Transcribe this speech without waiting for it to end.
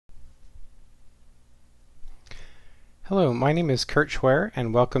Hello, my name is Kurt Schwer,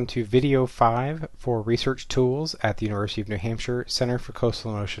 and welcome to Video 5 for Research Tools at the University of New Hampshire Center for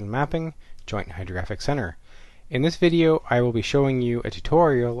Coastal and Ocean Mapping, Joint Hydrographic Center. In this video, I will be showing you a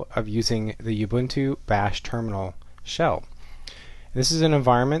tutorial of using the Ubuntu Bash terminal shell. This is an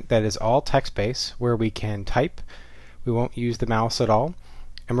environment that is all text-based, where we can type. We won't use the mouse at all,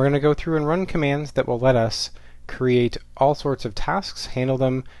 and we're going to go through and run commands that will let us create all sorts of tasks, handle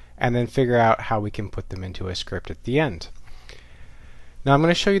them, and then figure out how we can put them into a script at the end. Now I'm going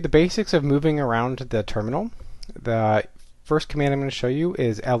to show you the basics of moving around the terminal. The first command I'm going to show you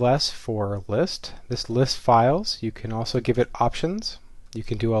is ls for list. This lists files. You can also give it options. You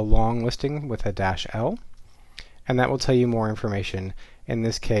can do a long listing with a -l, and that will tell you more information. In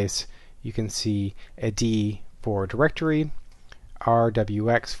this case, you can see a D for directory,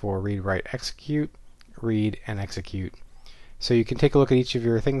 RWX for read, write, execute, read, and execute. So you can take a look at each of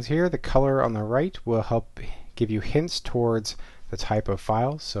your things here. The color on the right will help give you hints towards the type of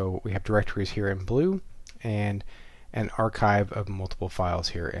file. So we have directories here in blue and an archive of multiple files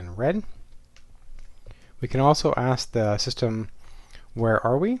here in red. We can also ask the system, where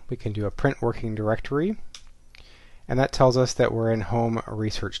are we? We can do a print working directory, and that tells us that we're in home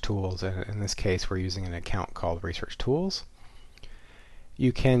research tools. And in this case, we're using an account called research tools.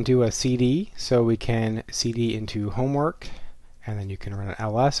 You can do a CD, so we can CD into homework, and then you can run an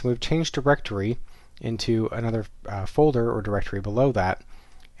ls. We've changed directory into another folder or directory below that,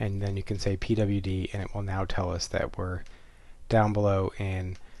 and then you can say pwd, and it will now tell us that we're down below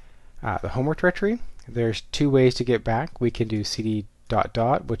in the homework directory. There's two ways to get back. We can do cd ...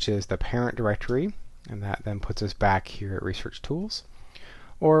 which is the parent directory, and that then puts us back here at research tools.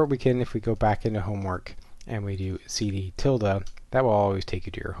 Or we can, if we go back into homework and we do cd tilde, that will always take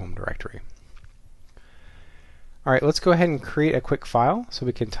you to your home directory. Alright, let's go ahead and create a quick file. So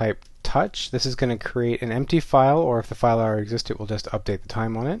we can type touch. This is going to create an empty file, or if the file already exists, it will just update the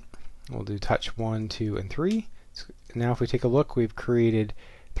time on it. We'll do touch 1, 2, and 3. Now if we take a look, we've created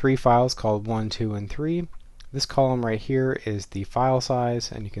 3 files called 1, 2, and 3. This column right here is the file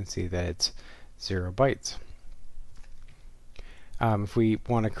size, and you can see that it's 0 bytes. If we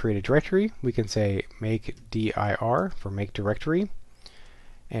want to create a directory, we can say mkdir for make directory,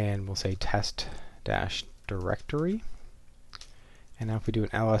 and we'll say test-directory. And now if we do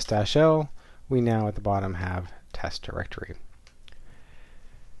an ls-l, we now at the bottom have test directory.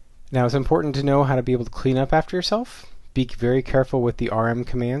 Now it's important to know how to be able to clean up after yourself. Be very careful with the rm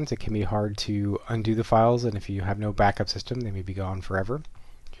commands. It can be hard to undo the files, and if you have no backup system, they may be gone forever.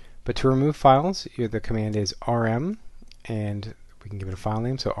 But to remove files, the command is rm, and we can give it a file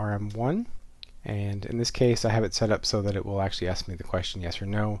name, so rm1. And in this case, I have it set up so that it will actually ask me the question yes or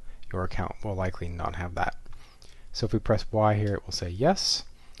no. Your account will likely not have that. So if we press Y here, it will say yes.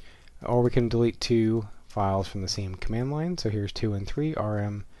 Or we can delete 2 files from the same command line. So here's 2 and 3,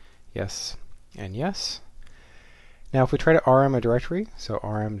 rm, yes, and yes. Now if we try to rm a directory, so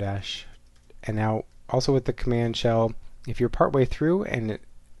rm dash, and now also with the command shell, if you're partway through and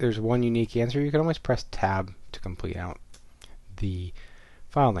there's one unique answer, you can always press tab to complete out the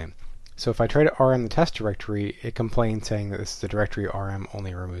file name. So if I try to rm the test directory, it complains saying that this is the directory rm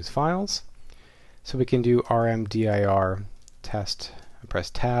only removes files. So we can do rmdir test and press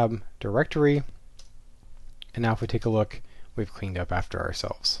tab directory. And now if we take a look, we've cleaned up after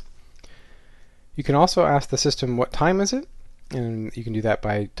ourselves. You can also ask the system what time is it, and you can do that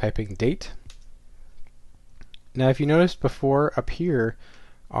by typing date. Now if you noticed before up here,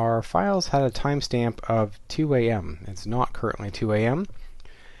 our files had a timestamp of 2 a.m. It's not currently 2 a.m.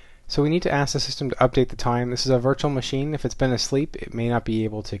 So we need to ask the system to update the time. This is a virtual machine. If it's been asleep, it may not be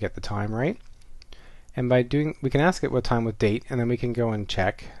able to get the time right. And by doing, we can ask it what time with date, and then we can go and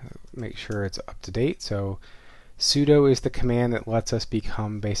check, make sure it's up to date. So sudo is the command that lets us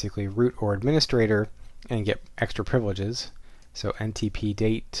become basically root or administrator and get extra privileges. So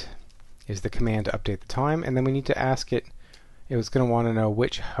ntpdate is the command to update the time, and then we need to ask it, it was going to want to know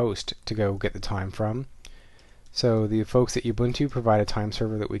which host to go get the time from. So the folks at Ubuntu provide a time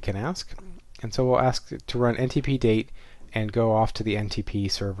server that we can ask, and so we'll ask it to run ntpdate and go off to the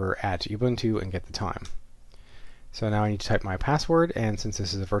NTP server at Ubuntu and get the time. So now I need to type my password, and since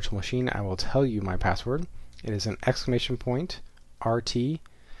this is a virtual machine, I will tell you my password. It is an !RT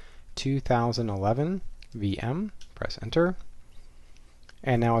 2011 VM. Press enter.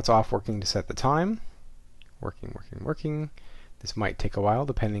 And now it's off working to set the time. Working. This might take a while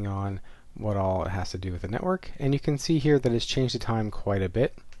depending on what all it has to do with the network. And you can see here that it's changed the time quite a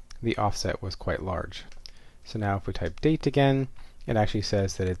bit. The offset was quite large. So now if we type date again, it actually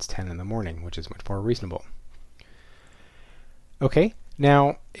says that it's 10 in the morning, which is much more reasonable. Okay,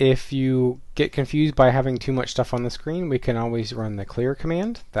 Now, if you get confused by having too much stuff on the screen, we can always run the clear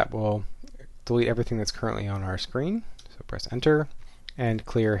command. That will delete everything that's currently on our screen. So press enter, and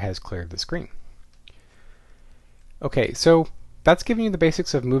clear has cleared the screen. Okay, so that's giving you the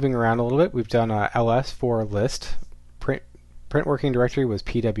basics of moving around a little bit. We've done ls for list, print working directory was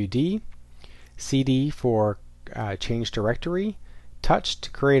pwd, cd for change directory, touch to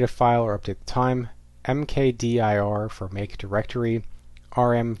create a file or update the time, mkdir for make directory,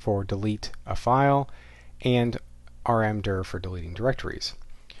 rm for delete a file, and rmdir for deleting directories.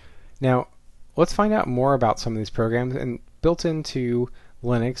 Now, let's find out more about some of these programs. And built into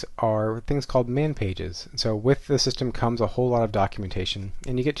Linux are things called man pages. So with the system comes a whole lot of documentation,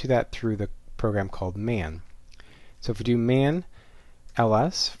 and you get to that through the program called man. So if we do man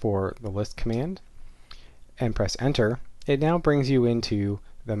ls for the list command and press enter, it now brings you into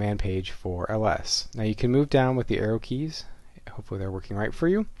the man page for ls. Now you can move down with the arrow keys. Hopefully they're working right for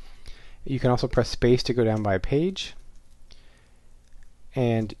you. You can also press space to go down by a page.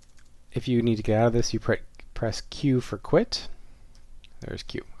 And if you need to get out of this, you press Q for quit. There's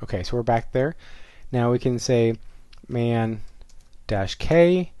Q. Okay, so we're back there. Now we can say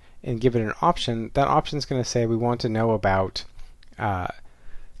man-K and give it an option. That option is going to say we want to know about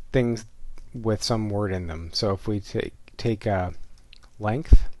things with some word in them. So if we take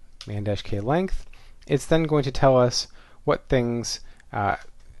length, man-K length, it's then going to tell us what things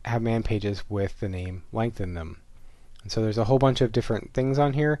have man pages with the name length in them. And so there's a whole bunch of different things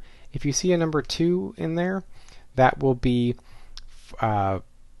on here. If you see a number 2 in there, that will be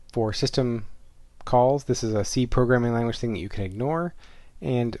for system calls. This is a C programming language thing that you can ignore,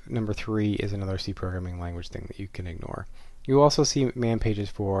 and number 3 is another C programming language thing that you can ignore. You'll also see man pages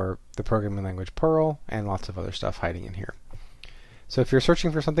for the programming language Perl and lots of other stuff hiding in here. So if you're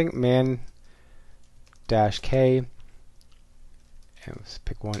searching for something, man-K, and let's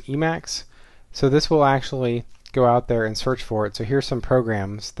pick one, Emacs. So this will actually go out there and search for it. So here's some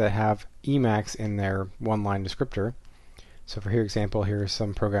programs that have Emacs in their one-line descriptor. So for here example, here's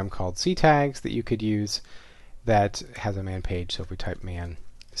some program called ctags that you could use that has a man page. So if we type man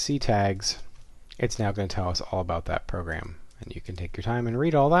ctags, it's now going to tell us all about that program. And you can take your time and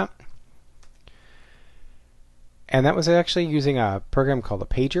read all that. And that was actually using a program called a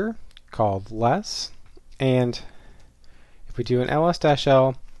pager called less. And if we do an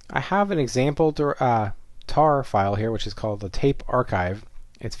ls-l, I have an example tar file here, which is called the tape archive.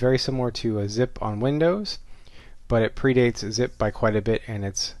 It's very similar to a zip on Windows, but it predates zip by quite a bit, and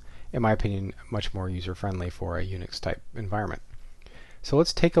it's, in my opinion, much more user-friendly for a Unix type environment. So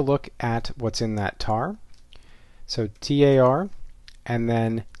let's take a look at what's in that tar. So tar, and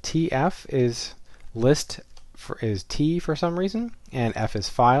then tf is list is T for some reason, and F is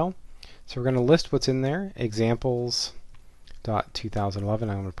file. So we're going to list what's in there, examples.2011. I'm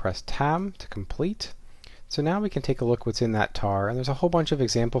going to press tab to complete. So now we can take a look what's in that tar, and there's a whole bunch of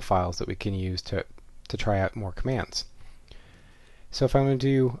example files that we can use to try out more commands. So if I'm going to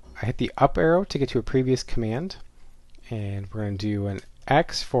do, I hit the up arrow to get to a previous command, and we're going to do an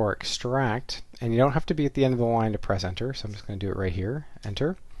X for extract, and you don't have to be at the end of the line to press enter, so I'm just going to do it right here,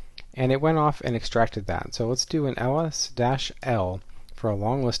 enter. And it went off and extracted that. So let's do an ls-l for a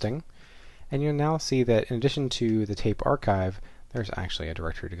long listing, and you'll now see that in addition to the tape archive, there's actually a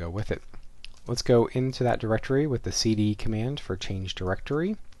directory to go with it. Let's go into that directory with the cd command for change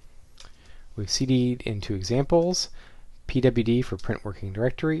directory. We've cd'd into examples, pwd for print working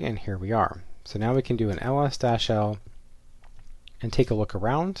directory, and here we are. So now we can do an ls-l and take a look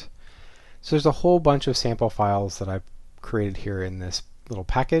around. So there's a whole bunch of sample files that I've created here in this little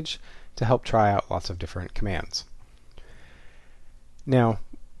package to help try out lots of different commands. Now,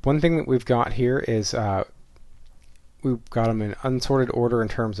 one thing that we've got here is we've got them in unsorted order in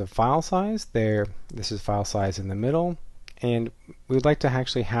terms of file size. This is file size in the middle, and we'd like to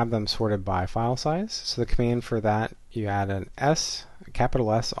actually have them sorted by file size. So the command for that, you add an S, a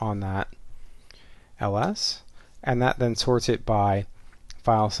capital S on that ls, and that then sorts it by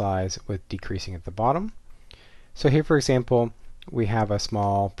file size with decreasing at the bottom. So here, for example, we have a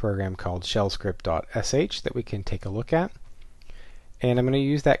small program called shellscript.sh that we can take a look at. And I'm going to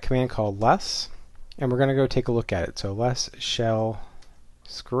use that command called less, and we're going to go take a look at it. So less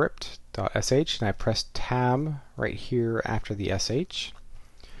shellscript.sh, and I press tab right here after the sh.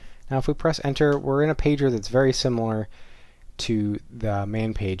 Now if we press enter, we're in a pager that's very similar to the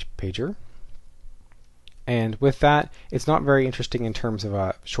man page pager. And with that, it's not very interesting in terms of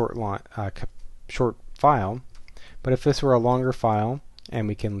a short file. But if this were a longer file, and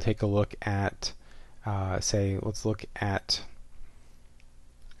we can take a look at, say, let's look at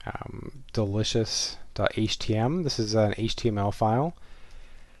delicious.htm. This is an HTML file.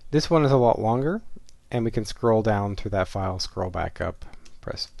 This one is a lot longer, and we can scroll down through that file, scroll back up,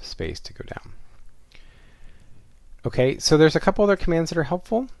 press space to go down. Okay, so there's a couple other commands that are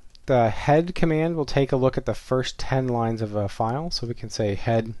helpful. The head command will take a look at the first 10 lines of a file, so we can say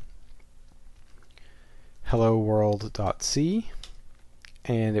head hello world.c,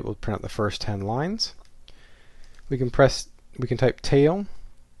 and it will print out the first 10 lines. We can type tail,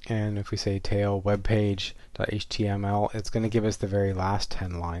 and if we say tail webpage.html, it's going to give us the very last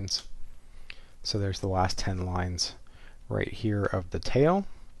 10 lines. So there's the last 10 lines right here of the tail.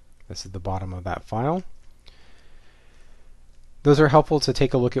 This is the bottom of that file. Those are helpful to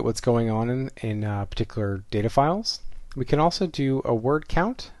take a look at what's going on in particular data files. We can also do a word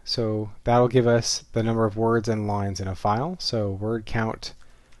count, so that'll give us the number of words and lines in a file. So word count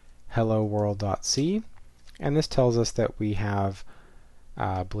hello world.c, and this tells us that we have,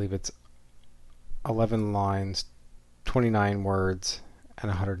 I believe it's 11 lines, 29 words, and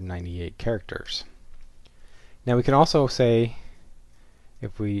 198 characters. Now we can also say,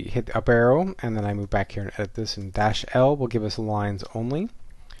 if we hit the up arrow and then I move back here and edit this, and -L will give us lines only.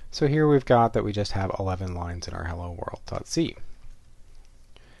 So here we've got that we just have 11 lines in our hello world.c.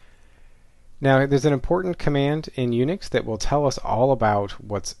 Now there's an important command in Unix that will tell us all about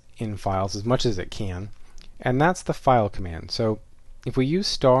what's in files as much as it can, and that's the file command. So if we use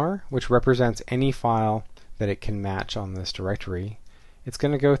star, which represents any file that it can match on this directory, it's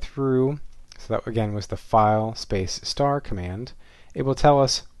going to go through, so that again was the file space star command. It will tell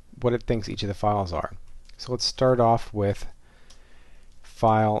us what it thinks each of the files are. So let's start off with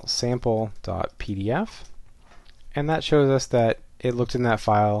file sample.pdf, and that shows us that it looked in that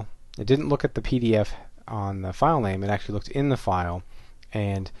file. It didn't look at the PDF on the file name, it actually looked in the file,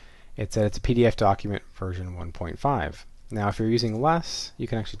 and it said it's a PDF document version 1.5. Now if you're using less, you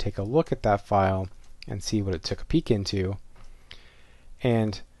can actually take a look at that file and see what it took a peek into,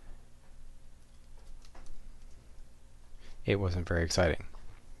 and it wasn't very exciting.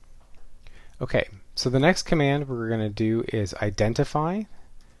 Okay, so the next command we're going to do is identify.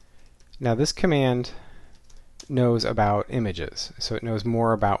 Now this command knows about images, so it knows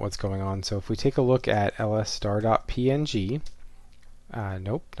more about what's going on. So if we take a look at lsstar.png,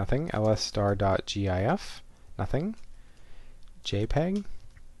 nope, nothing. lsstar.gif, nothing. JPEG,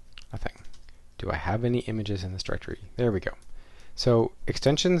 nothing. Do I have any images in this directory? There we go. So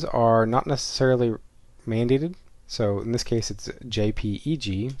extensions are not necessarily mandated. So in this case it's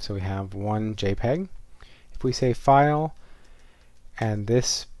JPEG, so we have one JPEG. If we say file and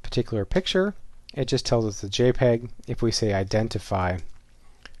this particular picture, it just tells us the JPEG. If we say identify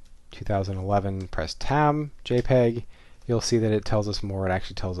 2011, press tab, JPEG, you'll see that it tells us more. It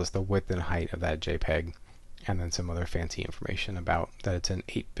actually tells us the width and height of that JPEG, and then some other fancy information about that it's an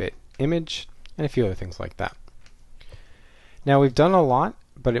 8-bit image, and a few other things like that. Now we've done a lot,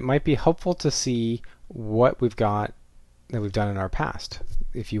 but it might be helpful to see what we've got that we've done in our past.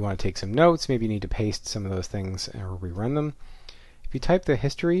 If you want to take some notes, maybe you need to paste some of those things or rerun them. If you type the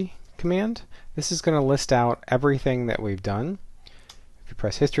history command, this is going to list out everything that we've done. If you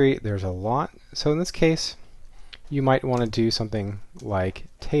press history, there's a lot. So in this case, you might want to do something like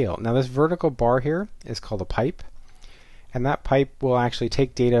tail. Now this vertical bar here is called a pipe, and that pipe will actually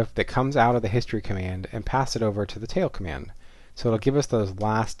take data that comes out of the history command and pass it over to the tail command. So it'll give us those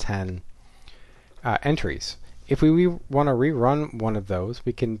last 10 entries. If we want to rerun one of those,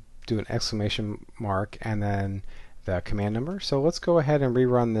 we can do an exclamation mark and then the command number. So let's go ahead and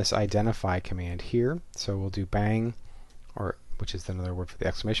rerun this identify command here. So we'll do bang, or which is another word for the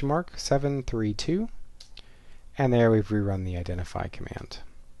exclamation mark, 732, and there we've rerun the identify command.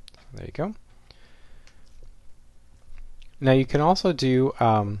 So there you go. Now you can also do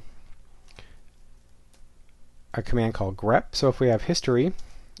a command called grep. So if we have history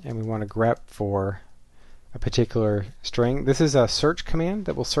and we want to grep for a particular string, this is a search command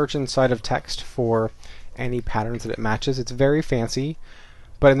that will search inside of text for any patterns that it matches. It's very fancy,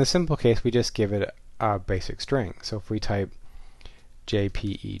 but in the simple case we just give it a basic string. So if we type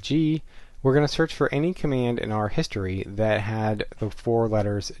JPEG, we're going to search for any command in our history that had the 4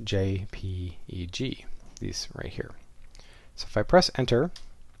 letters JPEG, these right here. So if I press enter,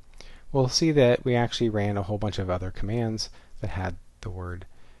 we'll see that we actually ran a whole bunch of other commands that had the word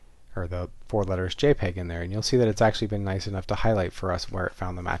or the 4 letters JPEG in there, and you'll see that it's actually been nice enough to highlight for us where it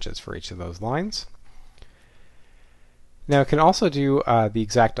found the matches for each of those lines. Now it can also do the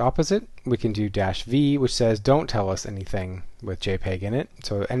exact opposite. We can do -V, which says don't tell us anything with JPEG in it.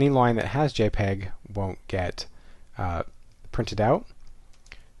 So any line that has JPEG won't get printed out.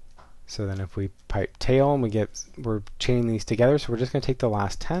 So then if we pipe tail and we're chaining these together, so we're just going to take the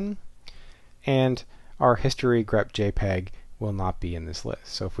last 10, and our history grep JPEG will not be in this list.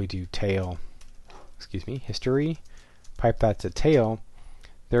 So if we do history, pipe that to tail,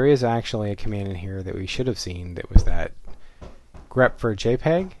 there is actually a command in here that we should have seen that was that grep for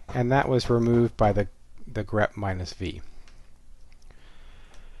JPEG, and that was removed by the grep -v.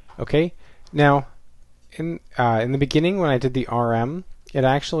 Okay, now in the beginning when I did the RM, it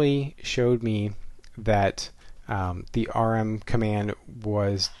actually showed me that the RM command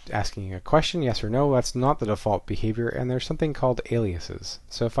was asking a question, yes or no. That's not the default behavior, and there's something called aliases.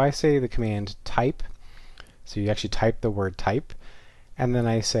 So if I say the command type, so you actually type the word type, and then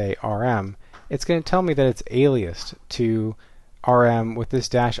I say RM, it's going to tell me that it's aliased to RM with this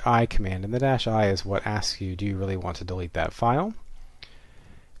 -i command, and the -i is what asks you, do you really want to delete that file?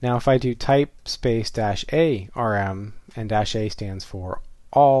 Now if I do type space -a RM, and -a stands for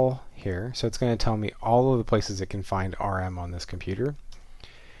all here, so it's going to tell me all of the places it can find RM on this computer.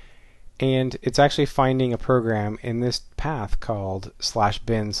 And it's actually finding a program in this path called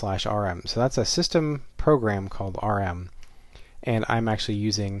 /bin/rm. So that's a system program called RM. And I'm actually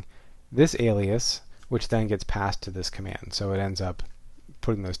using this alias, which then gets passed to this command. So it ends up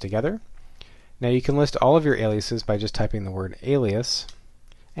putting those together. Now you can list all of your aliases by just typing the word alias,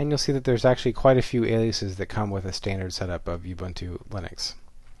 and you'll see that there's actually quite a few aliases that come with a standard setup of Ubuntu Linux.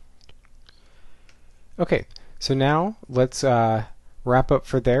 Okay, so now let's wrap up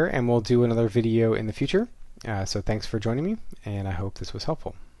for there, and we'll do another video in the future. So thanks for joining me, and I hope this was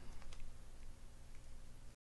helpful.